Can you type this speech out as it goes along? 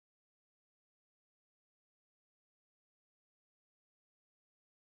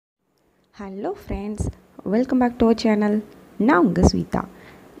Hello friends, welcome back to our channel. நான் உங்கள் ஸ்வீதா.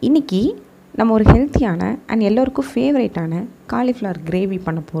 இன்றைக்கி நம்ம ஒரு ஹெல்த்தியான அண்ட் எல்லோருக்கும் ஃபேவரேட்டான காலிஃப்ளவர் கிரேவி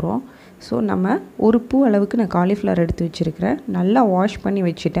பண்ண போகிறோம். ஸோ நம்ம ஒரு பூ அளவுக்கு நான் காலிஃப்ளவர் எடுத்து வச்சுருக்கிறேன். நல்லா வாஷ் பண்ணி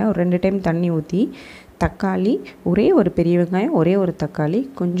வச்சுட்டேன். ஒரு 2 டைம் தண்ணி ஊற்றி, தக்காளி, ஒரே ஒரு பெரிய வெங்காயம், ஒரே ஒரு தக்காளி,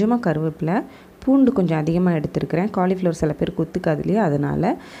 கொஞ்சமாக கருவேப்பிலை, பூண்டு கொஞ்சம் அதிகமாக எடுத்துருக்கிறேன். காலிஃப்ளவர் சில பேருக்கு ஒத்துக்காது இல்லையா, அதனால்.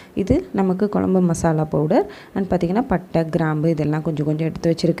 இது நமக்கு குழம்பு மசாலா பவுடர் அண்ட் பார்த்திங்கன்னா பட்டை, கிராம்பு இதெல்லாம் கொஞ்சம் கொஞ்சம்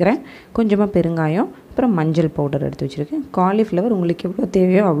எடுத்து வச்சுருக்கிறேன். கொஞ்சமாக பெருங்காயம், அப்புறம் மஞ்சள் பவுடர் எடுத்து வச்சுருக்கேன். காலிஃப்ளவர் உங்களுக்கு எவ்வளோ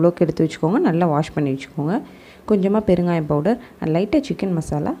தேவையோ அவ்வளோக்கு எடுத்து வச்சுக்கோங்க. நல்லா வாஷ் பண்ணி வச்சுக்கோங்க. கொஞ்சமாக பெருங்காயம் பவுடர் அண்ட் லைட்டாக சிக்கன்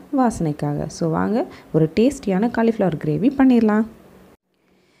மசாலா வாசனைக்காக. ஸோ வாங்க ஒரு டேஸ்டியான காலிஃப்ளவர் கிரேவி பண்ணிடலாம்.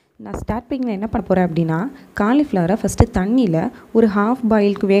 நான் ஸ்டார்டிங்கில் என்ன பண்ண போகிறேன் அப்படின்னா, காலிஃப்ளவரை ஃபஸ்ட்டு தண்ணியில் ஒரு ஹாஃப்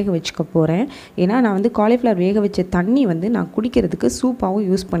பாயிலுக்கு வேக வச்சுக்க போகிறேன். ஏன்னா நான் வந்து காலிஃப்ளவர் வேக வச்ச தண்ணி வந்து நான் குடிக்கிறதுக்கு சூப்பாகவும்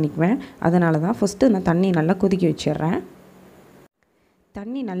யூஸ் பண்ணிக்குவேன். அதனால தான் ஃபஸ்ட்டு நான் தண்ணி நல்லா கொதிக்க வச்சிடுறேன்.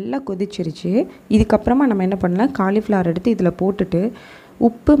 தண்ணி நல்லா கொதிச்சிருச்சு. இதுக்கப்புறமா நம்ம என்ன பண்ணலாம், காலிஃப்ளவர் எடுத்து இதில் போட்டுட்டு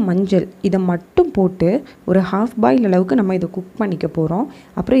உப்பு, மஞ்சள் இதை மட்டும் போட்டு ஒரு ஹாஃப் பாயில் அளவுக்கு நம்ம இதை குக் பண்ணிக்க போகிறோம்.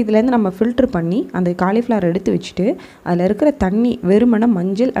 அப்புறம் இதுலேருந்து நம்ம ஃபில்ட்ரு பண்ணி அந்த காலிஃப்ளவர் எடுத்து வச்சுட்டு அதில் இருக்கிற தண்ணி, வெறுமனே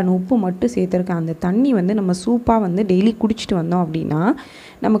மஞ்சள் அண்ட் உப்பு மட்டும் சேர்த்துருக்க அந்த தண்ணி வந்து நம்ம சூப்பாக வந்து டெய்லி குடிச்சிட்டு வந்தோம் அப்படின்னா,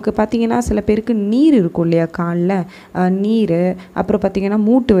 நமக்கு பார்த்திங்கன்னா சில பேருக்கு நீர் இருக்கும் இல்லையா, காலில் நீர், அப்புறம் பார்த்திங்கன்னா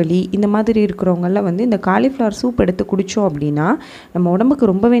மூட்டு வலி, இந்த மாதிரி இருக்கிறவங்கெல்லாம் வந்து இந்த காலிஃப்ளவர் சூப் எடுத்து குடித்தோம் அப்படின்னா நம்ம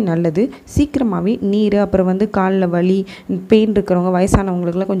உடம்புக்கு ரொம்பவே நல்லது. சீக்கிரமாகவே நீர், அப்புறம் வந்து காலில் வலி, பெயின் இருக்கிறவங்க,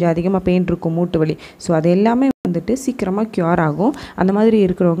 வயசானவங்களுக்குலாம் கொஞ்சம் அதிகமாக பெயின் இருக்கும், மூட்டு வலி. ஸோ அது எல்லாமே வந்துட்டு சீக்கிரமாக க்யூர் ஆகும். அந்த மாதிரி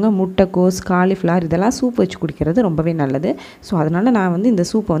இருக்கிறவங்க முட்டைக்கோஸ், காலிஃப்ளவர் இதெல்லாம் சூப் வச்சு குடிக்கிறது ரொம்பவே நல்லது. ஸோ அதனால் நான் வந்து இந்த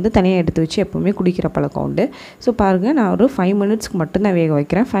சூப்பை வந்து தனியாக எடுத்து வச்சு எப்போவுமே குடிக்கிற பழக்கம் உண்டு. ஸோ பாருங்கள், நான் ஒரு 5 மினிட்ஸ்க்கு மட்டும்தான் வேக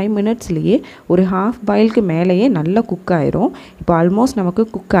வைக்கிறேன். 5 மினிட்ஸ்லேயே ஒரு ஹாஃப் பாயிலுக்கு மேலேயே நல்லா குக் ஆயிரும். இப்போ ஆல்மோஸ்ட் நமக்கு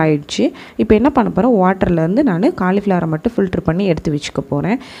குக் ஆகிடுச்சு. இப்போ என்ன பண்ண போகிறேன், வாட்டர்லேருந்து நான் காலிஃப்ளவரை மட்டும் ஃபில்ட்ரு பண்ணி எடுத்து வச்சுக்க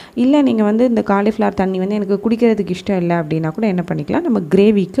போகிறேன். இல்லை நீங்கள் வந்து இந்த காலிஃப்ளவர் தண்ணி வந்து எனக்கு குடிக்கிறதுக்கு இஷ்டம் இல்லை அப்படின்னா கூட என்ன பண்ணிக்கலாம், நம்ம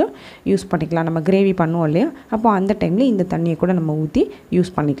கிரேவிக்கு யூஸ் பண்ணிக்கலாம். நம்ம கிரேவி பண்ணுவோம் இல்லையா, அப்போ அந்த டைமில் இந்த தண்ணியை கூட நம்ம ஊற்றி யூஸ்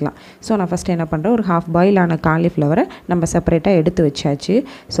பண்ணிக்கலாம். ஸோ நான் ஃபஸ்ட்டு என்ன பண்ணுறேன், ஒரு ஹாஃப் பாயில் ஆன காலிஃப்ளவரை நம்ம செப்பரேட்டாக எடுத்து வச்சாச்சு.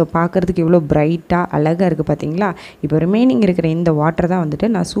 ஸோ பார்க்குறதுக்கு இவ்வளோ பிரைட்டாக அழகாக இருக்குது பார்த்தீங்களா. இப்போ ரிமைனிங் இருக்கிற இந்த வாட்டர் தான் வந்துட்டு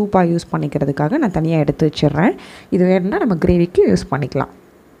நான் சூப்பாக யூஸ் பண்ணிக்கிறதுக்காக நான் தனியாக எடுத்து வச்சிடுறேன். இது வேணும்னா நம்ம கிரேவிக்கு யூஸ் பண்ணிக்கலாம்.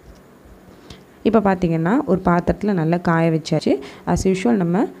 இப்போ பார்த்திங்கன்னா ஒரு பாத்திரத்தில் நல்லா காய வச்சாச்சு. ஆஸ் யூஷுவல்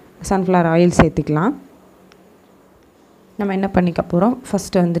நம்ம சன்ஃப்ளவர் ஆயில் சேர்த்துக்கலாம். நம்ம என்ன பண்ணிக்க போகிறோம்,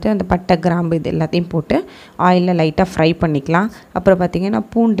 ஃபஸ்ட்டு வந்துட்டு அந்த பட்டை, கிராம்பு இது எல்லாத்தையும் போட்டு ஆயிலில் லைட்டாக ஃப்ரை பண்ணிக்கலாம். அப்புறம் பார்த்திங்கன்னா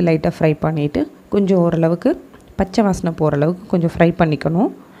பூண்டு லைட்டாக ஃப்ரை பண்ணிவிட்டு கொஞ்சம் ஓரளவுக்கு பச்சை வாசனை போகிற அளவுக்கு கொஞ்சம் ஃப்ரை பண்ணிக்கணும்.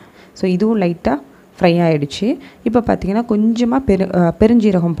 ஸோ இதுவும் லைட்டாக ஃப்ரை ஆகிடுச்சு. இப்போ பார்த்திங்கன்னா கொஞ்சமாக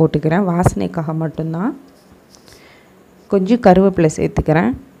பெருஞ்சீரகம் போட்டுக்கிறேன், வாசனைக்காக மட்டும்தான். கொஞ்சம் கருவேப்பிலை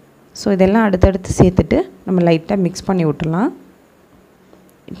சேர்த்துக்கிறேன். ஸோ இதெல்லாம் அடுத்தடுத்து சேர்த்துட்டு நம்ம லைட்டாக மிக்ஸ் பண்ணி விட்டுடலாம்.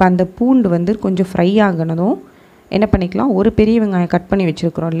 இப்போ அந்த பூண்டு வந்து கொஞ்சம் ஃப்ரை ஆகினதும் என்ன பண்ணிக்கலாம், ஒரு பெரிய வெங்காயம் கட் பண்ணி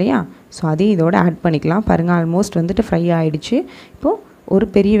வச்சுருக்குறோம் இல்லையா, ஸோ அதையும் இதோட ஆட் பண்ணிக்கலாம். பாருங்கள், ஆல்மோஸ்ட் வந்துட்டு ஃப்ரை ஆகிடுச்சு. இப்போது ஒரு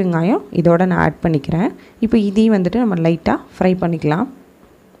பெரிய வெங்காயம் இதோட நான் ஆட் பண்ணிக்கிறேன். இப்போ இதையும் வந்துட்டு நம்ம லைட்டாக ஃப்ரை பண்ணிக்கலாம்.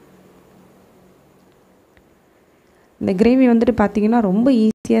 இந்த கிரேவி வந்துட்டு பார்த்திங்கன்னா ரொம்ப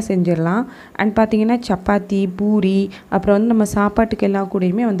ஈஸியாக செஞ்சிடலாம். அண்ட் பார்த்திங்கன்னா சப்பாத்தி, பூரி, அப்புறம் வந்து நம்ம சாப்பாட்டுக்கு எல்லா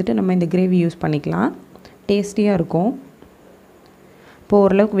கூடயுமே வந்துட்டு நம்ம இந்த கிரேவி யூஸ் பண்ணிக்கலாம். டேஸ்டியாக இருக்கும். இப்போ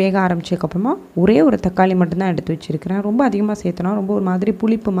ஓரளவுக்கு வேக ஆரம்பிச்சதுக்கப்புறமா ஒரே ஒரு தக்காளி மட்டும்தான் எடுத்து வச்சுருக்கிறேன். ரொம்ப அதிகமாக சேர்த்தனா ரொம்ப ஒரு மாதிரி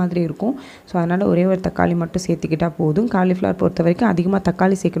புளிப்பு மாதிரி இருக்கும். ஸோ அதனால் ஒரே ஒரு தக்காளி மட்டும் சேர்த்துக்கிட்டால் போதும். காலிஃப்ளவர் பொறுத்த வரைக்கும் அதிகமாக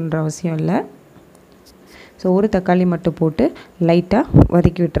தக்காளி சேர்க்கணுன்ற அவசியம் இல்லை. ஸோ ஒரு தக்காளி மட்டும் போட்டு லைட்டாக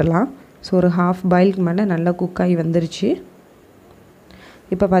வதக்கி விட்டுறலாம். ஸோ ஒரு ஹாஃப் பாயிலுக்கு மேலே நல்லா குக்காகி வந்துருச்சு.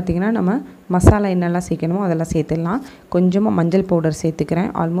 இப்போ பார்த்திங்கன்னா நம்ம மசாலா என்னெல்லாம் சேர்க்கணுமோ அதெல்லாம் சேர்த்துடலாம். கொஞ்சமாக மஞ்சள் பவுடர் சேர்த்துக்கிறேன்.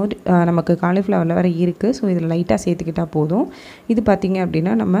 ஆல்மோஸ்ட் நமக்கு காலிஃப்ளவரில் வேறு இருக்குது. ஸோ இதில் லைட்டாக சேர்த்துக்கிட்டால் போதும். இது பார்த்திங்க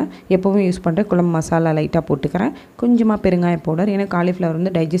அப்படின்னா நம்ம எப்போவும் யூஸ் பண்ணுற குழம்பு மசாலா லைட்டாக போட்டுக்கிறேன். கொஞ்சமாக பெருங்காய பவுடர், ஏன்னா காலிஃப்ளவர்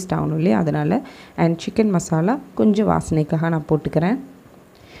வந்து டைஜஸ்ட் ஆகணும் இல்லையா, அதனால். அண்ட் சிக்கன் மசாலா கொஞ்சம் வாசனைக்காக நான் போட்டுக்கிறேன்.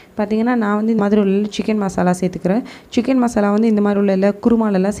 பார்த்திங்கன்னா நான் வந்து இந்த மாதிரி உள்ள சிக்கன் மசாலா சேர்த்துக்கிறேன். சிக்கன் மசாலா வந்து இந்த மாதிரி உள்ள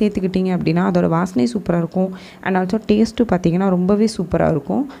குருமாலெல்லாம் சேர்த்துக்கிட்டிங்க அப்படின்னா அதோட வாசனை சூப்பராக இருக்கும். அண்ட் ஆல்சோ டேஸ்ட்டும் பார்த்திங்கன்னா ரொம்பவே சூப்பராக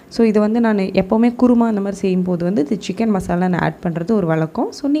இருக்கும். ஸோ இது வந்து நான் எப்போவுமே குருமா அந்த மாதிரி செய்யும்போது வந்து இது சிக்கன் மசாலா நான் ஆட் பண்ணுறது ஒரு வழக்கம்.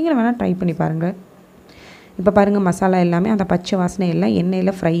 ஸோ நீங்களும் வேணால் ட்ரை பண்ணி பாருங்கள். இப்போ பாருங்கள், மசாலா எல்லாமே அந்த பச்சை வாசனை எல்லாம்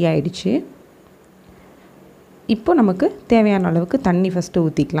எண்ணெயில் ஃப்ரை ஆகிடுச்சு. இப்போ நமக்கு தேவையான அளவுக்கு தண்ணி ஃபஸ்ட்டு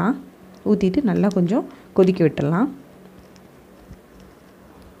ஊற்றிக்கலாம். ஊற்றிட்டு நல்லா கொஞ்சம் கொதிக்க விட்டுடலாம்.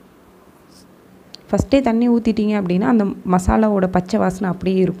 ஃபஸ்ட்டே தண்ணி ஊற்றிட்டிங்க அப்படின்னா அந்த மசாலாவோட பச்சை வாசனை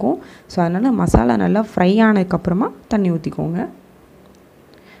அப்படியே இருக்கும். ஸோ அதனால் மசாலா நல்லா ஃப்ரை ஆனதுக்கப்புறமா தண்ணி ஊற்றிக்கோங்க.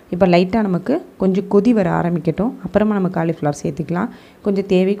 இப்போ லைட்டாக நமக்கு கொஞ்சம் கொதி வர ஆரம்பிக்கட்டும். அப்புறமா நம்ம காலிஃப்ளவர் சேர்த்துக்கலாம். கொஞ்சம்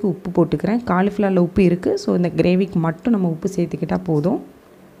தேவைக்கு உப்பு போட்டுக்கிறேன். காலிஃப்ளவரில் உப்பு இருக்குது. ஸோ இந்த கிரேவிக்கு மட்டும் நம்ம உப்பு சேர்த்துக்கிட்டால் போதும்.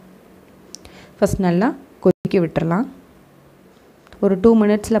 ஃபஸ்ட் நல்லா கொதிக்க விட்டுறலாம். ஒரு 2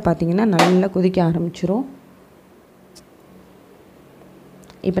 மினிட்ஸில் பார்த்திங்கன்னா நல்லா கொதிக்க ஆரம்பிச்சிரும்.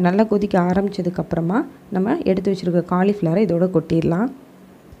 இப்போ நல்லா கொதிக்க ஆரம்பித்ததுக்கப்புறமா நம்ம எடுத்து வச்சுருக்க காலிஃப்ளவரை இதோட கொட்டிடலாம்.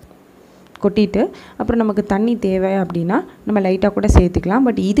 கொட்டிட்டு அப்புறம் நமக்கு தண்ணி தேவை அப்படின்னா நம்ம லைட்டாக கூட சேர்த்துக்கலாம்.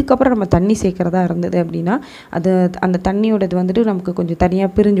 பட் இதுக்கப்புறம் நம்ம தண்ணி சேர்க்குறதா இருந்தது அப்படின்னா அந்த தண்ணியோடது வந்துட்டு நமக்கு கொஞ்சம் தனியாக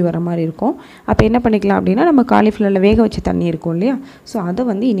பிரிஞ்சு வர மாதிரி இருக்கும். அப்போ என்ன பண்ணிக்கலாம் அப்படின்னா நம்ம காலிஃப்ளவரில் வேக வச்ச தண்ணி இருக்கும் இல்லையா, ஸோ அதை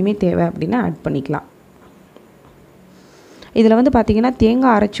வந்து இனிமேல் தேவை அப்படின்னா ஆட் பண்ணிக்கலாம். இதில் வந்து பார்த்திங்கன்னா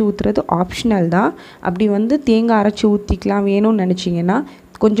தேங்காய் அரைச்சி ஊற்றுறது ஆப்ஷனல் தான். அப்படி வந்து தேங்காய் அரைச்சி ஊற்றிக்கலாம் வேணும்னு நினச்சிங்கன்னா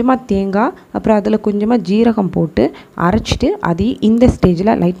கொஞ்சமாக தேங்காய் அப்புறம் அதில் கொஞ்சமாக ஜீரகம் போட்டு அரைச்சிட்டு இந்த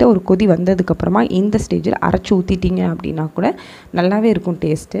ஸ்டேஜில் லைட்டாக ஒரு கொதி வந்ததுக்கப்புறமா இந்த ஸ்டேஜில் அரைச்சி ஊற்றிட்டிங்க அப்படின்னா கூட நல்லாவே இருக்கும்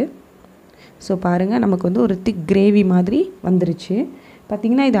டேஸ்ட்டு. ஸோ பாருங்கள், நமக்கு வந்து ஒரு திக் கிரேவி மாதிரி வந்துருச்சு.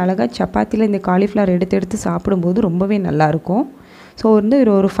 பார்த்திங்கன்னா இது அழகாக சப்பாத்தியில் இந்த காலிஃப்ளவர் எடுத்து சாப்பிடும்போது ரொம்பவே நல்லாயிருக்கும். ஸோ வந்து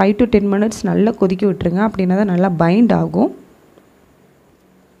ஒரு 5 to 10 மினிட்ஸ் நல்லா கொதிக்க விட்டுருங்க. அப்படின்னா தான் நல்லா பைண்ட் ஆகும்.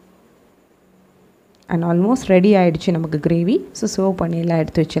 அண்ட் ஆல்மோஸ்ட் ரெடி ஆகிடுச்சு நமக்கு கிரேவி. ஸோ சர்வ் பண்ணியெல்லாம்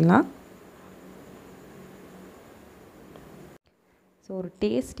எடுத்து வச்சிடலாம். ஸோ ஒரு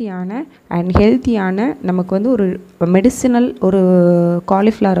டேஸ்டியான அண்ட் ஹெல்த்தியான நமக்கு வந்து ஒரு மெடிசினல் ஒரு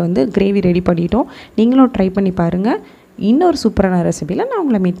காலிஃப்ளவர் வந்து கிரேவி ரெடி பண்ணிட்டோம். நீங்களும் ட்ரை பண்ணி பாருங்கள். இன்னொரு சூப்பரான ரெசிபியில் நான்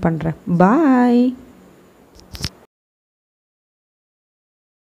உங்களை மீட் பண்ணுறேன். பாய்.